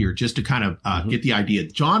thought out here just to kind of get the idea.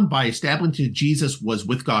 John, by establishing Jesus was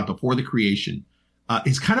with God before the creation,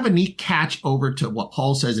 is kind of a neat catch over to what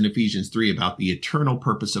Paul says in Ephesians 3 about the eternal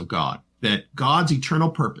purpose of God, that God's eternal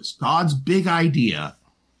purpose, God's big idea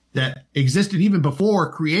that existed even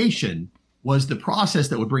before creation was the process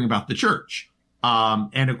that would bring about the church.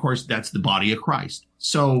 And of course, that's the body of Christ.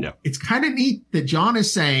 So It's kind of neat that John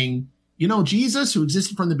is saying, Jesus, who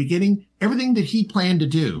existed from the beginning, everything that he planned to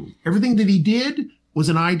do, everything that he did was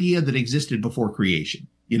an idea that existed before creation.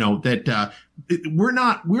 That we're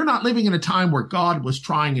not living in a time where God was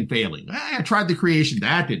trying and failing. I tried the creation,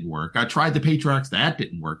 that didn't work. I tried the patriarchs, that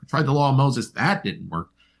didn't work. I tried the law of Moses, that didn't work.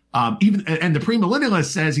 And the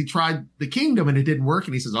premillennialist says he tried the kingdom and it didn't work,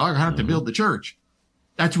 and he says, I have to build the church.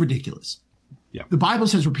 That's ridiculous. Yeah. The Bible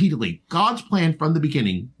says repeatedly, God's plan from the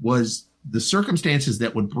beginning was the circumstances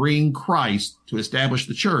that would bring Christ to establish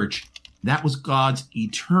the church. That was God's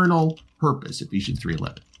eternal purpose, Ephesians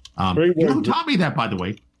 3:11. Who taught me that, by the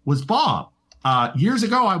way, was Bob. Years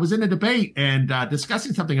ago, I was in a debate and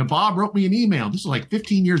discussing something, and Bob wrote me an email. This was like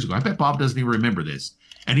 15 years ago. I bet Bob doesn't even remember this.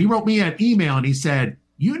 And he wrote me an email, and he said,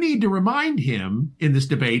 you need to remind him in this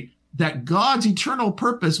debate that God's eternal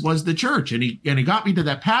purpose was the church. And he got me to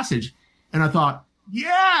that passage, and I thought,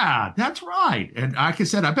 yeah, that's right. And like I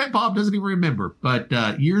said, I bet Bob doesn't even remember. But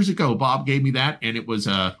years ago, Bob gave me that, and it was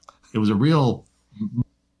a real.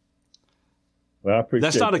 Well, I appreciate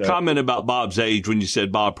that's not a comment about Bob's age when you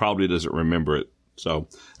said Bob probably doesn't remember it. So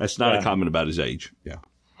that's not a comment about his age. Yeah.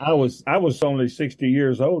 I was only 60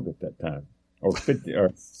 years old at that time, or 50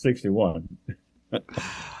 or 61.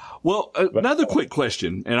 Well, another quick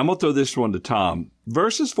question, and I'm going to throw this one to Tom.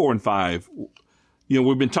 Verses 4 and 5,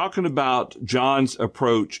 we've been talking about John's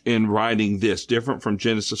approach in writing this, different from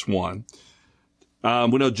Genesis 1. We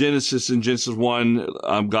know in Genesis 1,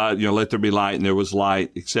 God, let there be light, and there was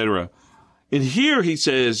light, etc. And here he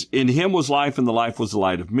says, in him was life, and the life was the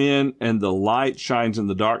light of men, and the light shines in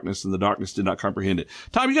the darkness, and the darkness did not comprehend it.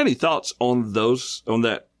 Tom, you got any thoughts on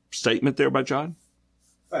that statement there by John?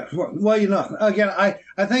 Well, again, I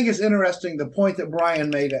think it's interesting the point that Brian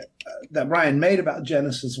made about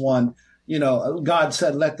Genesis 1. God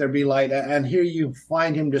said, "Let there be light," and here you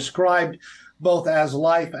find him described both as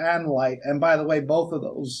life and light. And by the way, both of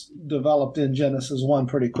those developed in Genesis 1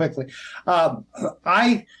 pretty quickly.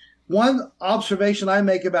 One observation I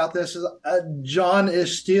make about this is John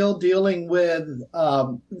is still dealing with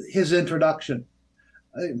his introduction.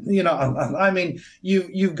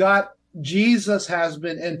 You've got Jesus has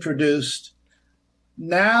been introduced.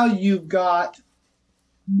 Now you've got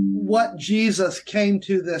what Jesus came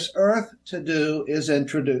to this earth to do is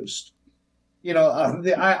introduced.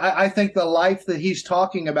 I think the life that he's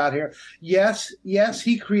talking about here, yes,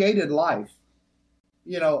 he created life,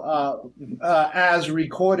 as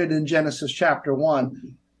recorded in Genesis chapter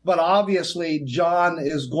 1. But obviously, John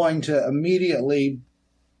is going to immediately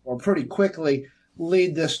or pretty quickly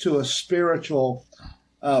lead this to a spiritual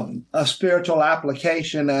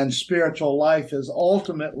application, and spiritual life is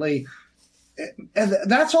ultimately, and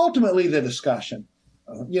that's ultimately the discussion.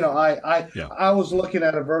 I was looking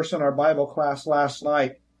at a verse in our Bible class last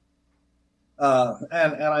night, and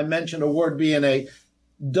I mentioned a word being a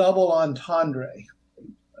double entendre.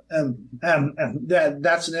 And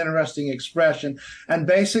that's an interesting expression. And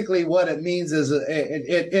basically what it means is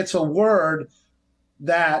it's a word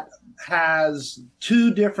that has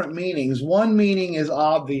two different meanings. One meaning is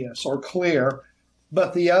obvious or clear,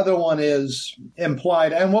 but the other one is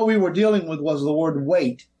implied. And what we were dealing with was the word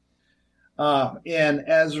weight in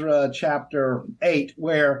Ezra chapter 8,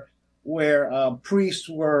 where priests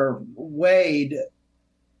were weighed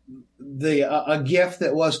a gift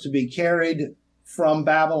that was to be carried from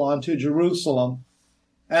Babylon to Jerusalem,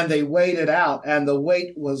 and they weighed it out, and the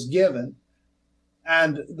weight was given.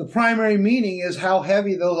 And the primary meaning is how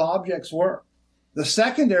heavy those objects were. The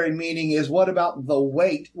secondary meaning is what about the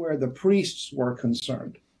weight where the priests were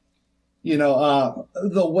concerned?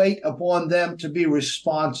 The weight upon them to be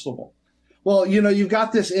responsible. Well, you've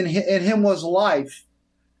got this, in him was life,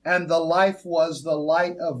 and the life was the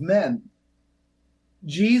light of men.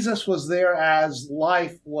 Jesus was there as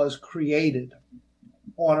life was created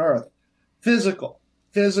on earth. Physical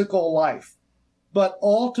life. But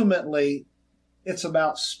ultimately, it's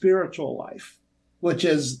about spiritual life, which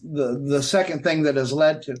is the second thing that has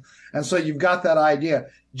led to. And so you've got that idea.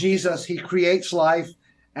 Jesus, he creates life,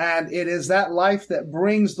 and it is that life that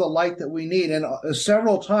brings the light that we need. And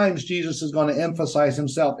several times Jesus is going to emphasize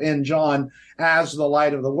himself in John as the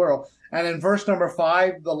light of the world. And in verse number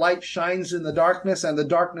 5, the light shines in the darkness, and the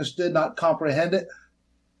darkness did not comprehend it.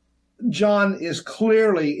 John is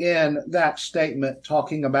clearly in that statement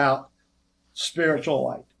talking about spiritual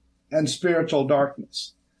light and spiritual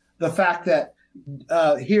darkness. The fact that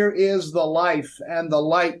here is the life and the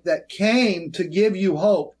light that came to give you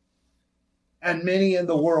hope, and many in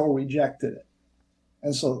the world rejected it.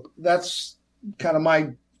 And so that's kind of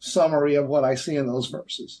my summary of what I see in those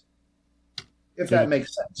verses, if that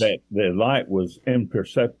makes sense. That the light was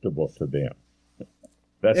imperceptible to them.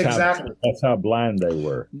 That's exactly. That's how blind they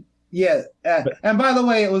were. Yeah. And by the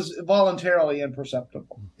way, it was voluntarily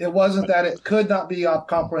imperceptible. It wasn't that it could not be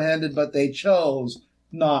comprehended, but they chose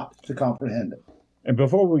not to comprehend it. And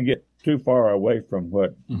before we get too far away from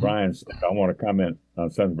what Brian said, I want to comment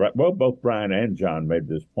on something. Well, both Brian and John made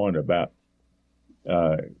this point about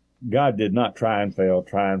God did not try and fail.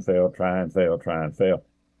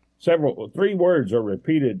 3 words are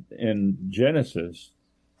repeated in Genesis.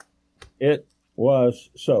 It was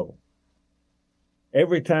so.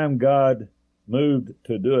 Every time God moved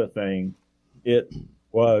to do a thing, it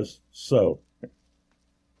was so.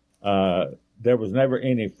 There was never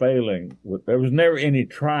any failing. There was never any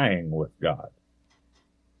trying with God.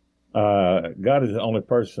 God is the only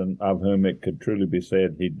person of whom it could truly be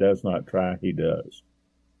said he does not try, he does.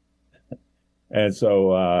 And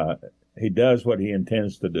so he does what he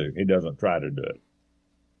intends to do. He doesn't try to do it.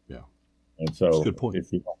 Yeah. And so, that's a good point.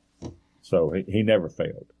 He never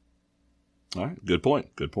failed. All right. Good point.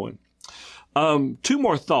 2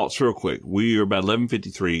 more thoughts real quick. We are about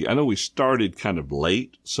 11:53. I know we started kind of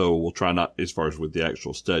late, so we'll try not as far as with the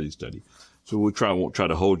actual study. So won't try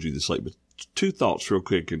to hold you this late, but 2 thoughts real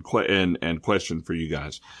quick and question for you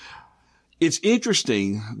guys. It's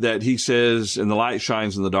interesting that he says, and the light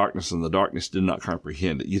shines in the darkness, and the darkness did not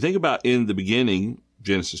comprehend it. You think about in the beginning,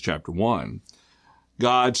 Genesis chapter 1,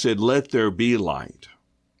 God said, "Let there be light,"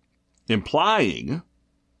 implying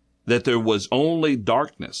that there was only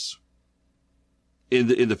darkness in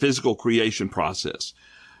the physical creation process.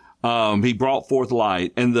 He brought forth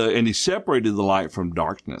light, and he separated the light from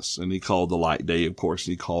darkness, and he called the light day, of course,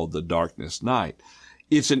 and he called the darkness night.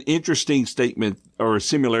 It's an interesting statement, or a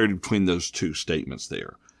similarity between those two statements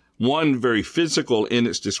there. One, very physical in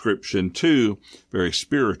its description. Two, very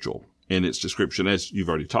spiritual in its description, as you've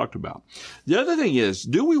already talked about. The other thing is,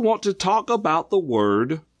 do we want to talk about the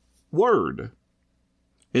word?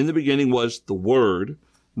 In the beginning was the Word.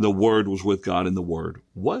 The Word was with God, and the Word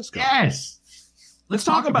was God. Yes. Let's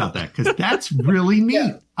talk about that, because that's really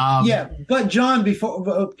neat. But John,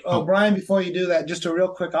 Brian, before you do that, just a real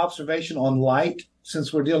quick observation on light,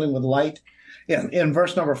 since we're dealing with light. In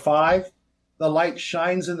verse number 5, the light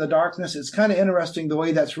shines in the darkness. It's kind of interesting the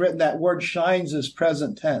way that's written. That word shines is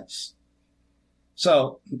present tense.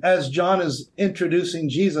 So as John is introducing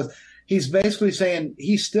Jesus, he's basically saying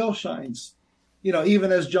he still shines,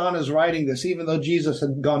 even as John is writing this, even though Jesus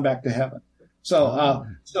had gone back to heaven. So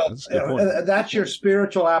that's your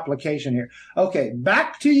spiritual application here. Okay,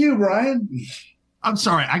 back to you, Brian. I'm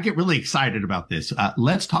sorry, I get really excited about this.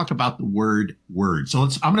 Let's talk about the word. So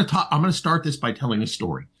I'm going to start this by telling a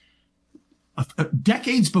story.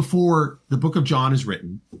 Decades before the book of John is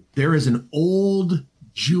written, there is an old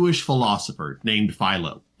Jewish philosopher named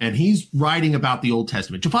Philo, and he's writing about the Old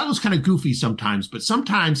Testament. Philo's kind of goofy sometimes, but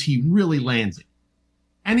sometimes he really lands it.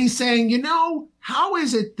 And he's saying, how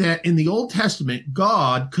is it that in the Old Testament,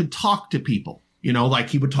 God could talk to people? Like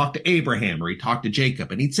he would talk to Abraham or he'd talk to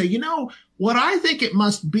Jacob. And he'd say, what I think it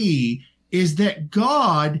must be is that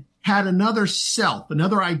God had another self,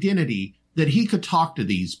 another identity that he could talk to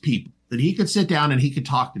these people, that he could sit down and he could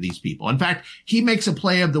talk to these people. In fact, he makes a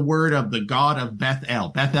play of the word of the God of Bethel.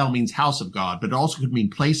 Bethel means house of God, but it also could mean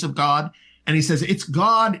place of God. And he says it's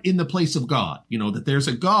God in the place of God, that there's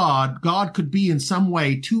a God. God could be in some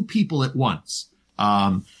way two people at once.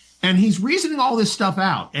 And he's reasoning all this stuff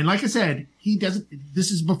out. And like I said,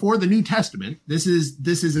 this is before the New Testament. This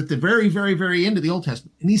is at the very, very, very end of the Old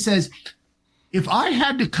Testament. And he says, if I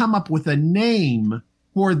had to come up with a name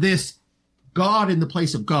for this God in the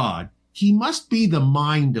place of God, he must be the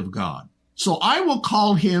mind of God. So I will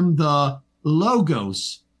call him the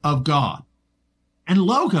Logos of God. And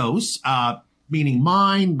logos, meaning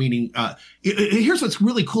mind, here's what's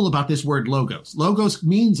really cool about this word logos. Logos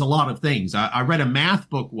means a lot of things. I read a math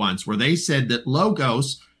book once where they said that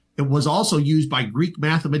logos, it was also used by Greek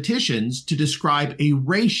mathematicians to describe a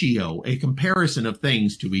ratio, a comparison of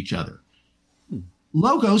things to each other.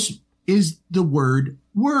 Logos is the word.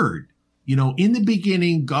 In the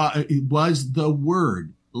beginning, God was the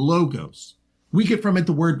word, logos. We get from it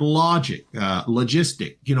the word logistic.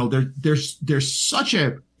 There's such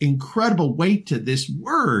an incredible weight to this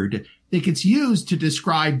word that gets used to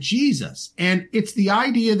describe Jesus. And it's the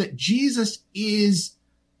idea that Jesus is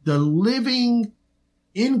the living,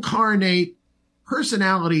 incarnate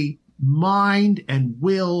personality, mind and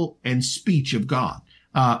will and speech of God,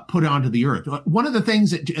 put onto the earth. One of the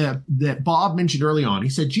things that Bob mentioned early on, he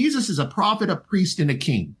said, Jesus is a prophet, a priest, and a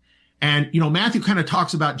king. And, Matthew kind of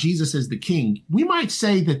talks about Jesus as the king. We might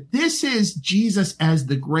say that this is Jesus as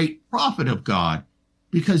the great prophet of God,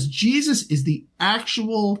 because Jesus is the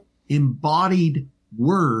actual embodied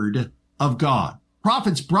word of God.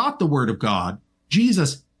 Prophets brought the word of God.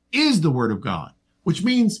 Jesus is the word of God, which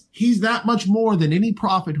means he's that much more than any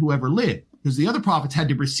prophet who ever lived, because the other prophets had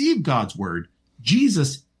to receive God's word.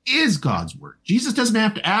 Jesus is God's word. Jesus doesn't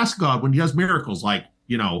have to ask God when he does miracles like,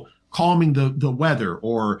 calming the weather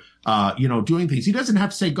or, doing things. He doesn't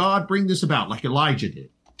have to say, God, bring this about like Elijah did.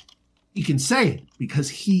 He can say it because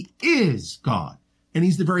he is God and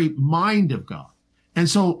he's the very mind of God. And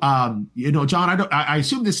so, John, I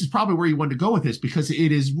assume this is probably where you wanted to go with this, because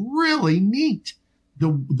it is really neat.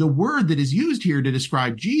 The word that is used here to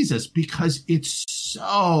describe Jesus, because it's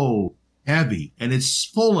so heavy and it's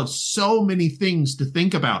full of so many things to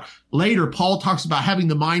think about. Later, Paul talks about having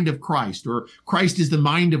the mind of Christ, or Christ is the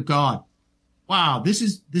mind of God. Wow, this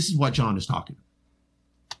is what John is talking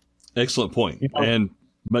about. Excellent point. And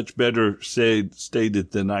much better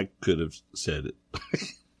stated than I could have said it.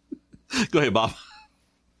 Go ahead, Bob.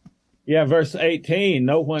 Yeah, verse 18,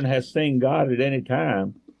 no one has seen God at any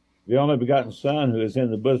time. The only begotten Son who is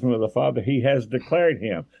in the bosom of the Father, he has declared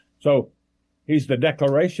him. So he's the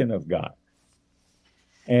declaration of God.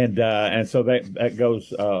 And so that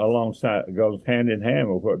goes alongside, goes hand in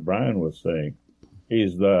hand with what Brian was saying.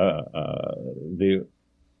 He's the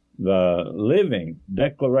living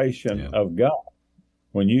declaration of God.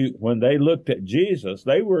 When they looked at Jesus,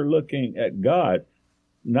 they were looking at God,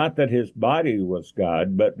 not that his body was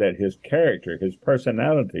God, but that his character, his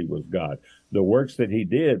personality was God. The works that he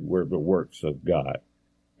did were the works of God.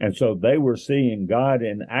 And so they were seeing God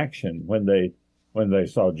in action when they when they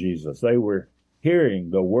saw Jesus. They were hearing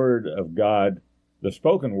the word of God, the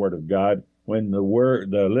spoken word of God, when the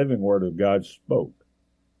living word of God spoke.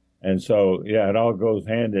 And so, yeah, it all goes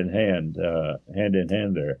hand in hand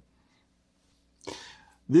there.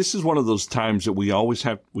 This is one of those times that we always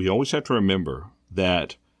have to remember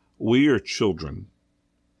that we are children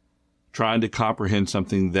trying to comprehend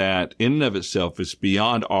something that in and of itself is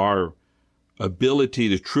beyond our ability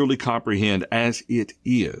to truly comprehend as it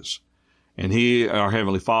is. And He, our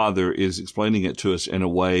Heavenly Father, is explaining it to us in a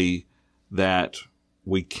way that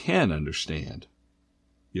we can understand,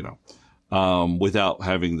 without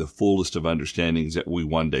having the fullest of understandings that we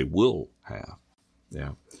one day will have.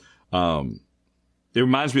 Yeah. It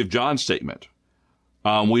reminds me of John's statement.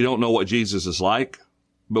 We don't know what Jesus is like,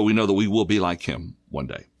 but we know that we will be like Him one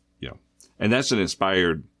day. And that's an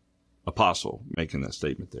inspired apostle making that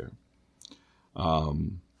statement there.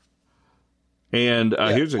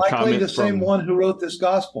 Here's a likely comment the same one who wrote this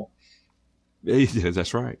gospel.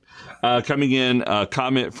 That's right. Coming in, a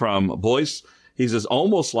comment from Boyce. He says,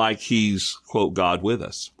 almost like He's, quote, God with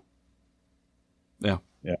us. Yeah.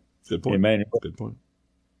 Good point. Emmanuel. Good point.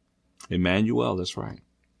 Emmanuel, that's right.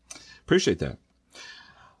 Appreciate that.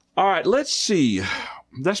 All right, let's see.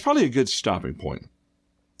 That's probably a good stopping point.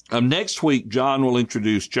 Next week, John will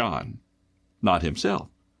introduce John, not himself,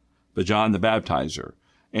 but John the Baptizer,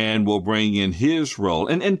 and will bring in his role.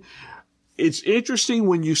 And it's interesting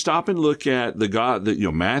when you stop and look at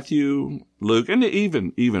Matthew, Luke, and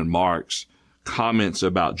even Mark's comments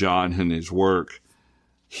about John and his work.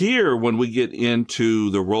 Here, when we get into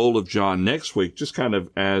the role of John next week, just kind of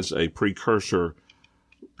as a precursory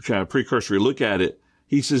look at it,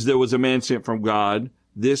 he says, there was a man sent from God.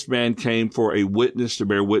 This man came for a witness to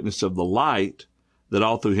bear witness of the light, that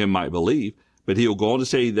all through him might believe. But he'll go on to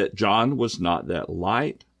say that John was not that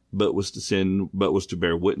light, but was to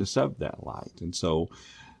bear witness of that light. And so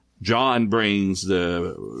John brings John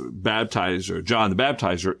the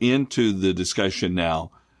Baptizer into the discussion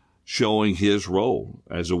now, showing his role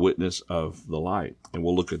as a witness of the light. And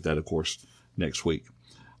we'll look at that, of course, next week.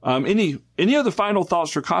 Any other final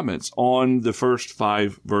thoughts or comments on the first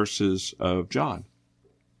 5 verses of John?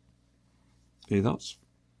 Any thoughts?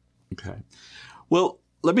 Okay. Well,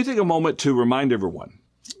 let me take a moment to remind everyone.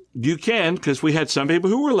 You can, because we had some people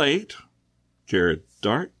who were late. Jared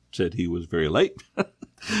Dart said he was very late.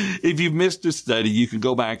 If you've missed a study, you can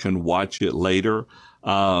go back and watch it later.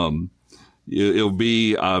 It'll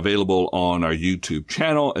be available on our YouTube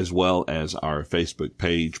channel as well as our Facebook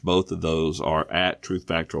page. Both of those are at Truth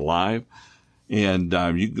Factor Live. And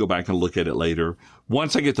you can go back and look at it later.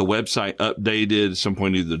 Once I get the website updated, at some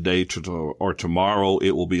point either today or tomorrow,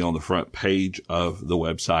 it will be on the front page of the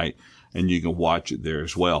website, and you can watch it there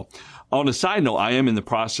as well. On a side note, I am in the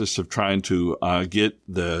process of trying to get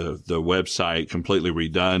the website completely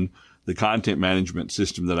redone. The content management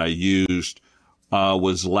system that I used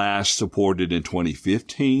was last supported in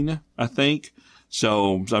 2015, I think.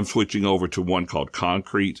 So I'm switching over to one called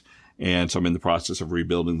Concrete. And so I'm in the process of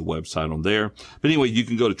rebuilding the website on there. But anyway, you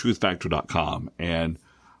can go to truthfactor.com and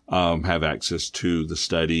have access to the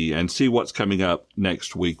study and see what's coming up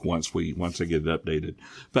next week once I get it updated.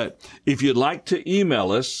 But if you'd like to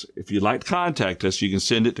email us, if you'd like to contact us, you can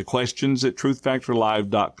send it to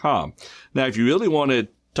questions@truthfactorlive.com. Now, if you really want to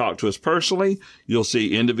talk to us personally, you'll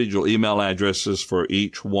see individual email addresses for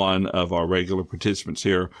each one of our regular participants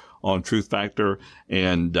here on Truth Factor,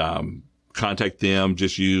 and contact them.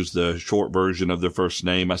 Just use the short version of their first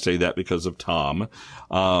name. I say that because of Tom,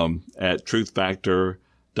 at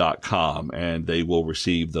truthfactor.com, and they will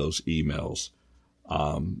receive those emails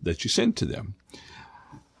that you send to them.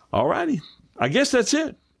 All righty. I guess that's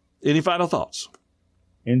it. Any final thoughts?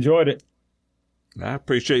 Enjoyed it. I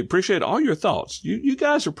appreciate all your thoughts. You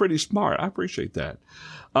guys are pretty smart. I appreciate that.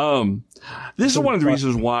 This is one of the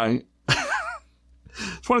reasons why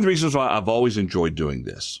it's one of the reasons why I've always enjoyed doing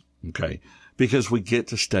this. Okay. Because we get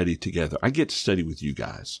to study together. I get to study with you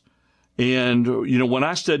guys. And, when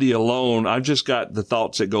I study alone, I've just got the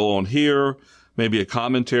thoughts that go on here, maybe a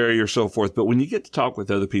commentary or so forth. But when you get to talk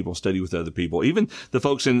with other people, study with other people, even the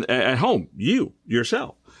folks at home,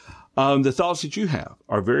 yourself, the thoughts that you have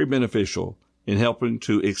are very beneficial in helping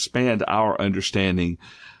to expand our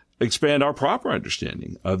proper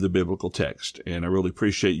understanding of the biblical text. And I really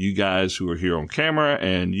appreciate you guys who are here on camera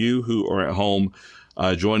and you who are at home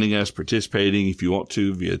joining us, participating, if you want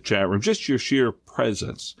to, via chat room. Just your sheer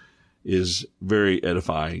presence is very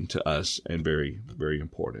edifying to us and very, very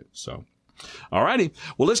important. So, all righty.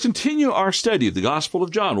 Well, let's continue our study of the Gospel of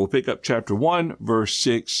John. We'll pick up chapter 1, verse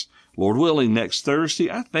 6 Lord willing, next Thursday.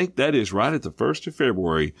 I think that is right at the 1st of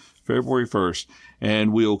February, February 1st.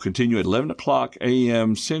 And we'll continue at 11 o'clock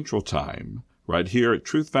a.m. Central Time right here at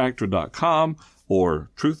truthfactor.com or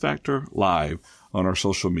Truth Factor Live on our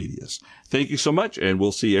social medias. Thank you so much, and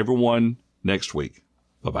we'll see everyone next week.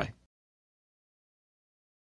 Bye-bye.